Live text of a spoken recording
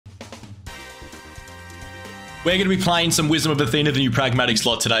We're going to be playing some Wisdom of Athena, the new pragmatic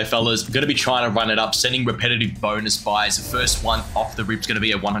slot today, fellas. We're going to be trying to run it up, sending repetitive bonus buys. The first one off the rip is going to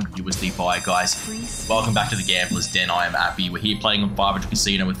be a 100 USD buy, guys. Welcome back to the Gambler's Den. I am Appy. We're here playing on 500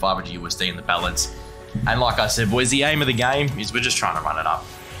 Casino with 500 USD in the balance. And like I said, boys, the aim of the game is we're just trying to run it up.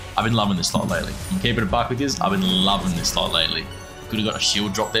 I've been loving this slot lately. I'm keeping it a buck with this. I've been loving this slot lately. Could have got a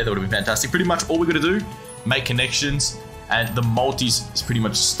shield drop there. That would have been fantastic. Pretty much all we're going to do, make connections. And the multis is pretty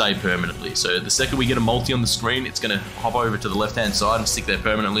much stay permanently. So the second we get a multi on the screen, it's going to hop over to the left-hand side and stick there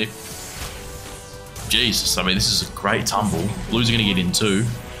permanently. Jesus, I mean, this is a great tumble. Blues are going to get in too.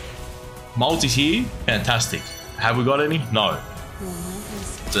 Multis here, fantastic. Have we got any? No.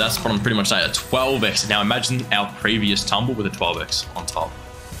 So that's what I'm pretty much saying, a 12x. Now imagine our previous tumble with a 12x on top.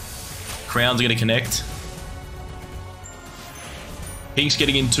 Crowns are going to connect. Pink's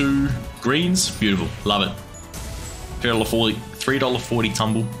getting into greens. Beautiful. Love it. $3.40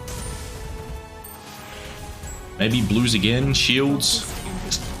 tumble. Maybe blues again. Shields.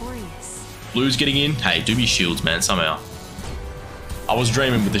 Blues getting in. Hey, do me shields, man, somehow. I was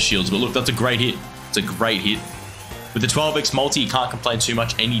dreaming with the shields, but look, that's a great hit. It's a great hit. With the 12x multi, you can't complain too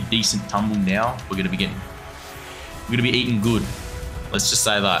much. Any decent tumble now, we're going to be eating good. Let's just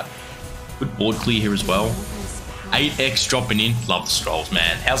say that. Good board clear here as well. 8x dropping in. Love the scrolls,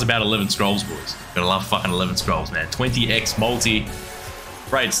 man. How's about 11 scrolls, boys? Gonna love fucking 11 scrolls, man. 20x multi.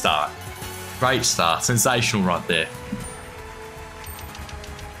 Great start. Great start. Sensational right there.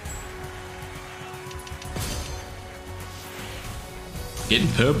 Getting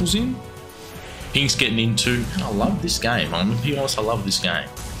purples in. Pink's getting in too. I love this game. I'm gonna be honest, I love this game.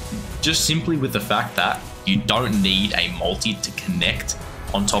 Just simply with the fact that you don't need a multi to connect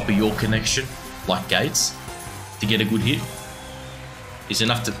on top of your connection, like gates, to get a good hit is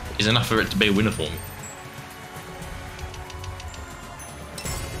enough for it to be a winner for me.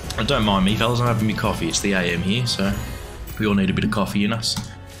 And don't mind me, fellas, I'm having me coffee. It's the AM here, so we all need a bit of coffee in us.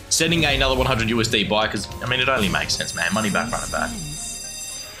 Sending another 100 USD buy because, I mean, it only makes sense, man. Money back, run it back.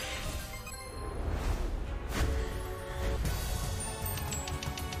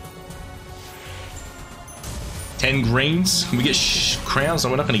 $10 greens. Can we get crowns?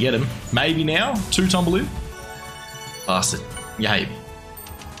 No, we're not going to get them. Maybe now. 2 tumble in. Bastard. You hate me.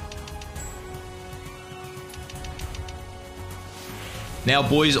 Now,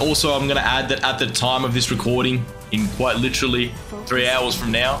 boys, also I'm going to add that at the time of this recording, in quite literally 3 hours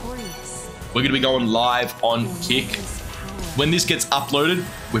from now, we're going to be going live on Kick. When this gets uploaded,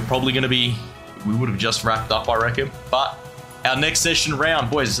 we're probably going to be, we would have just wrapped up, I reckon. But our next session round,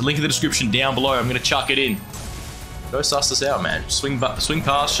 boys, there's a link in the description down below. I'm going to chuck it in. Go suss us out, man. Swing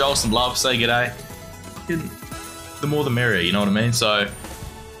past, show us some love, say g'day. The more the merrier, you know what I mean? So,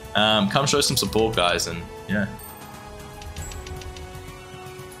 come show some support, guys, and yeah.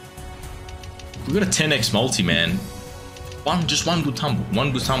 We've got a 10x multi, man. Just one good tumble.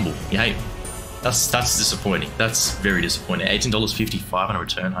 One good tumble. You hate me. That's disappointing. That's very disappointing. $18.55 on a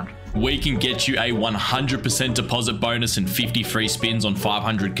return 100. We can get you a 100% deposit bonus and 50 free spins on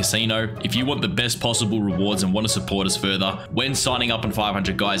 500 Casino. If you want the best possible rewards and want to support us further, when signing up on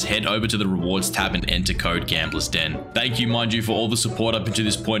 500, guys, head over to the rewards tab and enter code Gambler's Den. Thank you, mind you, for all the support up until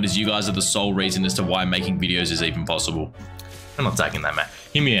this point, as you guys are the sole reason as to why making videos is even possible. I'm not taking that, man.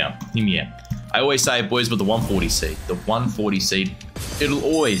 Hear me out. Hear me out. I always say, boys, but the 140 seed. The 140 seed, it'll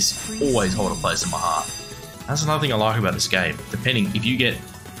always hold a place in my heart. That's another thing I like about this game. Depending, if you get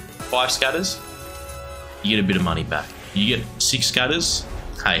 5 scatters, you get a bit of money back. You get 6 scatters,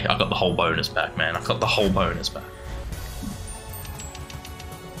 hey, I got the whole bonus back, man. I got the whole bonus back.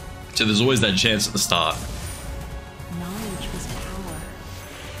 So there's always that chance at the start. Knowledge was power.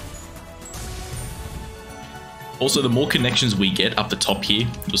 Also, the more connections we get up the top here,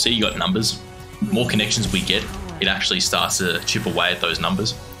 you'll see you got numbers. The more connections we get, it actually starts to chip away at those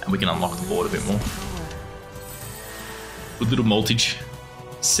numbers, and we can unlock the board a bit more. Good little multage.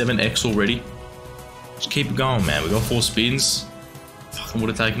 7x already. Just keep it going, man. We got 4 spins. Fucking would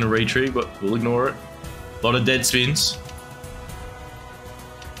have taken a retrieve, but we'll ignore it. A lot of dead spins.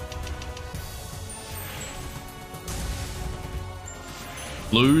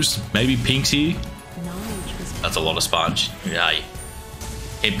 Blues, maybe pinks here. That's a lot of sponge. Yeah,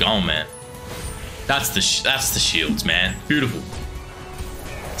 keep going, man. That's the shields, man. Beautiful.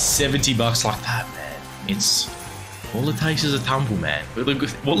 70 bucks like that, man. It's all it takes is a tumble, man.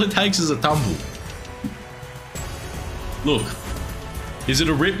 All it takes is a tumble. Look, is it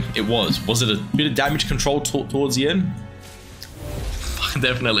a rip? It was. Was it a bit of damage control towards the end? Fucking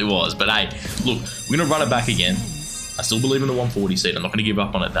definitely was. But hey, look, we're gonna run it back again. I still believe in the 140 seed. I'm not gonna give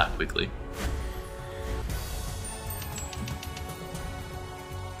up on it that quickly.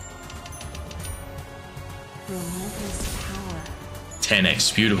 Relentless power.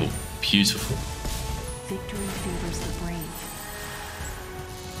 10x. Beautiful. Beautiful. Victory favors the brave.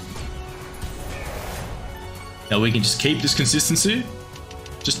 Now we can just keep this consistency.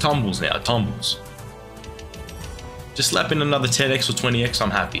 Just tumbles now. Tumbles. Just slap in another 10x or 20x. I'm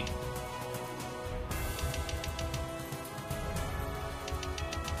happy.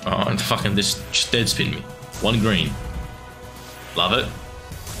 Oh, and fucking this just dead spin me. One green. Love it.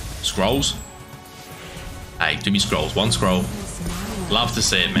 Scrolls. Hey, do me scrolls. One scroll. Love to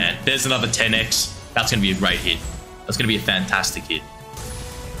see it, man. There's another 10x. That's going to be a great hit. That's going to be a fantastic hit.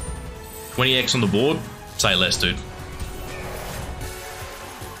 20x on the board. Say less, dude.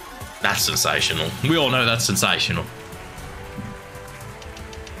 That's sensational. We all know that's sensational.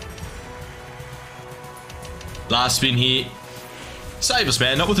 Last spin here. Save us,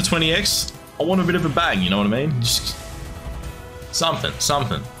 man. Not with the 20x. I want a bit of a bang, you know what I mean? Just something,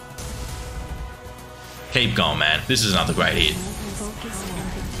 something. Keep going, man. This is another great hit.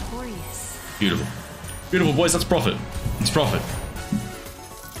 Beautiful. Beautiful, boys. That's profit. It's profit.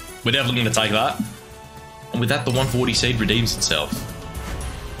 We're definitely going to take that. And with that, the 140 seed redeems itself.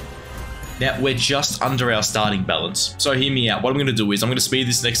 Now, we're just under our starting balance. So hear me out. What I'm going to do is I'm going to speed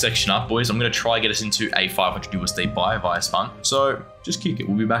this next section up, boys. I'm going to try to get us into a 500 USD buy via spun. So just kick it.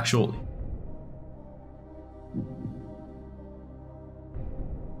 We'll be back shortly.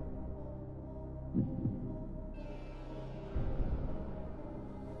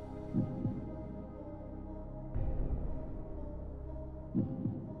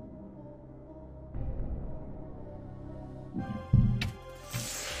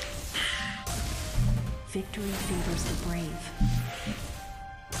 Victory favors the brave.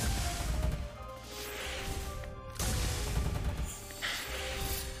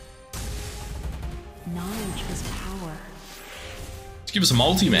 Knowledge is power. Just give us a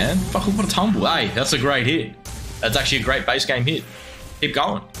multi, man. Fuck, what a tumble. Hey, that's a great hit. That's actually a great base game hit. Keep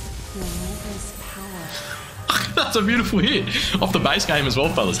going. Relentless power. That's a beautiful hit. Off the base game as well,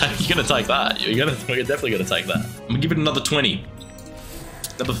 fellas. Hey, you're going to take that. You're definitely going to take that. I'm going to give it another 20.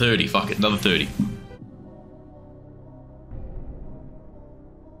 Another 30. Fuck it. Another 30.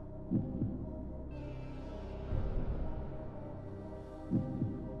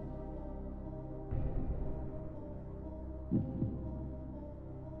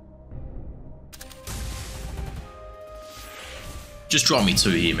 Just drop me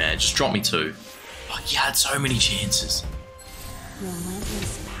 2 here, man. Just drop me 2. Oh, you had so many chances.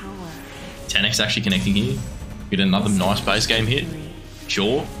 Relentless power. 10x actually connecting here. Get another nice base game hit.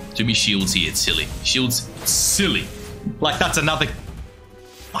 Sure. Do me shields here. It's silly. Shields, silly. Like, that's another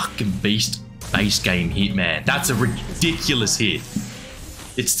fucking beast base game hit, man. That's a ridiculous hit.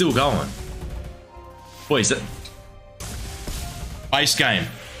 It's still going. Boys, that... Base game.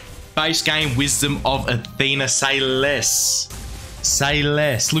 Base game, Wisdom of Athena. Say less. Say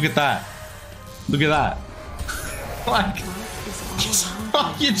less. Look at that. Look at that. Like,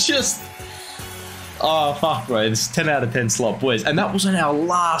 you just... Oh, fuck, bro. This is 10 out of 10 slot, boys. And that was on our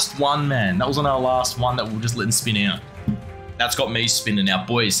last one, man. That was on our last one that we'll just letting spin out. That's got me spinning out,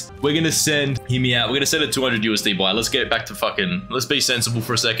 boys. We're going to send... Hear me out. We're going to send a 200 USD buy. Let's get back to fucking... Let's be sensible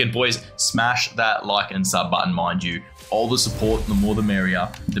for a second, boys. Smash that like and sub button, mind you. All the support, the more the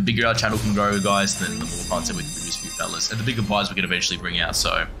merrier. The bigger our channel can grow, guys, then the more content we can produce for you fellas. And the bigger buys we can eventually bring out.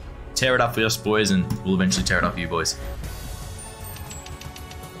 So tear it up for us, boys, and we'll eventually tear it up for you, boys.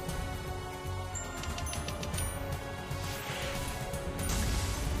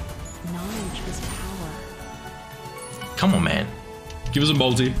 Knowledge is power. Come on, man. Give us a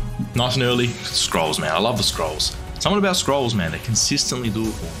multi. Nice and early. Scrolls, man. I love the scrolls. Something about scrolls, man. They consistently do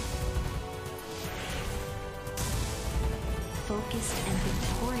it for me. Focused and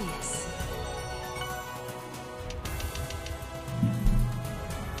victorious.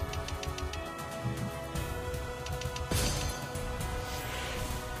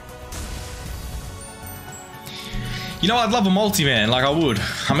 You know, I'd love a multi, man. Like, I would.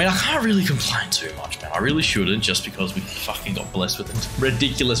 I mean, I can't really complain too much, man. I really shouldn't, just because we fucking got blessed with a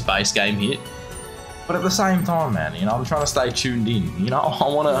ridiculous base game hit. But at the same time, man, you know, I'm trying to stay tuned in. You know, I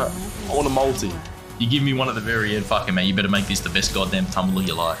want a multi. You give me one at the very end, fucking man, you better make this the best goddamn tumble of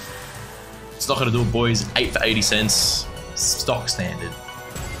your life. It's not gonna do it, boys. 8 for 80 cents. Stock standard.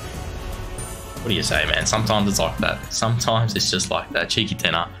 What do you say, man? Sometimes it's like that. Sometimes it's just like that. Cheeky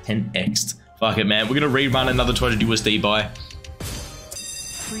tenner. 10x'd. Fuck it, man. We're gonna rerun another 200 USD buy.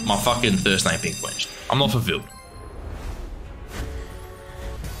 My fucking thirst ain't been quenched. I'm not fulfilled.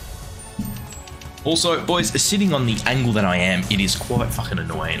 Also, boys, sitting on the angle that I am, it is quite fucking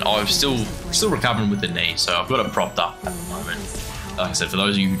annoying. I'm still recovering with the knee, so I've got it propped up at the moment. Like I said, for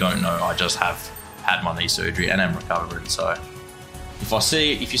those of you who don't know, I just have had my knee surgery and I'm recovering. So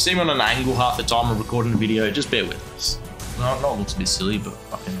if you see me on an angle half the time I'm recording the video, just bear with us. Not looks a bit silly, but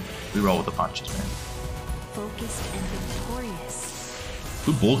we roll with the punches, man. Focused and victorious.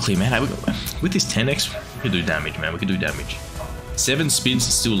 Good ball clear, man. Hey, with this 10x, we can do damage, man. We can do damage. 7 spins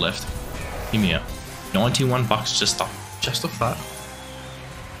still left. Hear me out. 91 bucks just off that.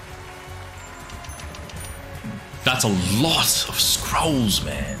 That's a lot of scrolls,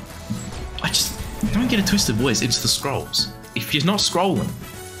 man. I just don't get it twisted, boys. It's the scrolls. If you're not scrolling,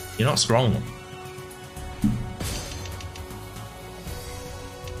 you're not scrolling.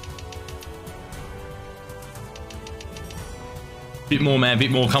 Bit more, man.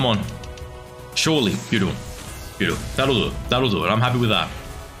 Bit more. Come on. Surely. Beautiful. Beautiful. That'll do it. I'm happy with that.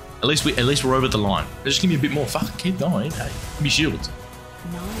 At least we're over the line. Just give me a bit more. Fucking keep going. Hey, give me shields.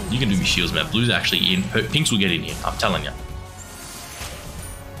 You can do me shields, man. Blue's actually in. Pinks will get in here. I'm telling you.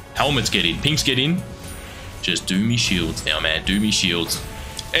 Helmets get in. Pinks get in. Just do me shields now, man. Do me shields.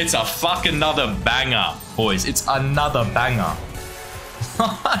 It's a fucking another banger, boys. It's another banger.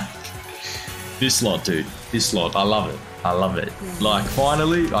 This slot, dude. This slot. I love it. I love it. Like,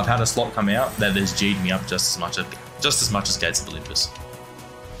 finally, I've had a slot come out that has G'd me up just as much as Gates of Olympus.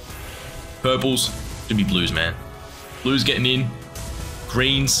 Purples, gonna be blues, man. Blues getting in.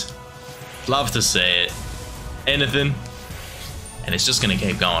 Greens, love to see it. Anything, and it's just gonna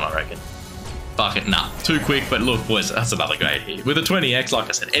keep going, I reckon. Fuck it, nah, too quick. But look, boys, that's another great hit. With a 20x, like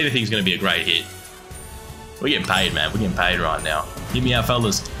I said, anything's gonna be a great hit. We're getting paid, man. We're getting paid right now. Hear me out,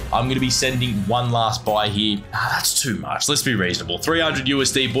 fellas. I'm going to be sending one last buy here. That's too much. Let's be reasonable. 300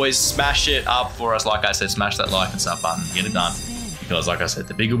 USD, boys. Smash it up for us. Like I said, smash that like and sub button. Get it done. Because like I said,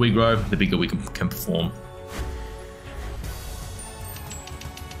 the bigger we grow, the bigger we can perform.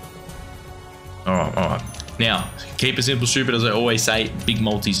 All right. Now, keep it simple, stupid. As I always say, big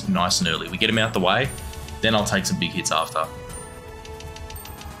multis nice and early. We get them out the way, then I'll take some big hits after.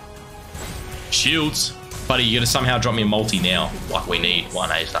 Shields. Buddy, you're going to somehow drop me a multi now, like we need one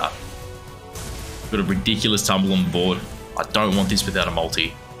ASAP. Got a ridiculous tumble on the board. I don't want this without a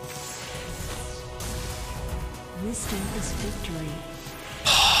multi. Wisdom is victory.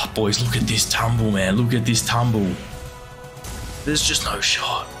 Boys, look at this tumble, man. Look at this tumble. There's just no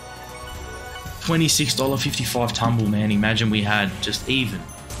shot. $26.55 tumble, man. Imagine we had just even.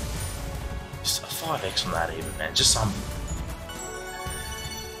 Just a 5x on that even, man. Just some.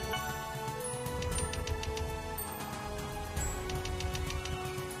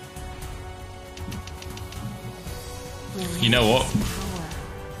 You know what?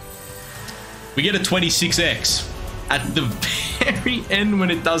 We get a 26x at the very end when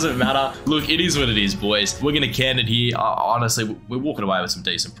it doesn't matter. Look, it is what it is, boys. We're going to can it here. Honestly, we're walking away with some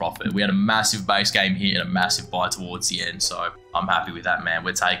decent profit. We had a massive base game here and a massive buy towards the end. So I'm happy with that, man.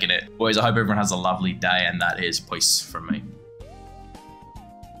 We're taking it. Boys, I hope everyone has a lovely day, and that is peace from me.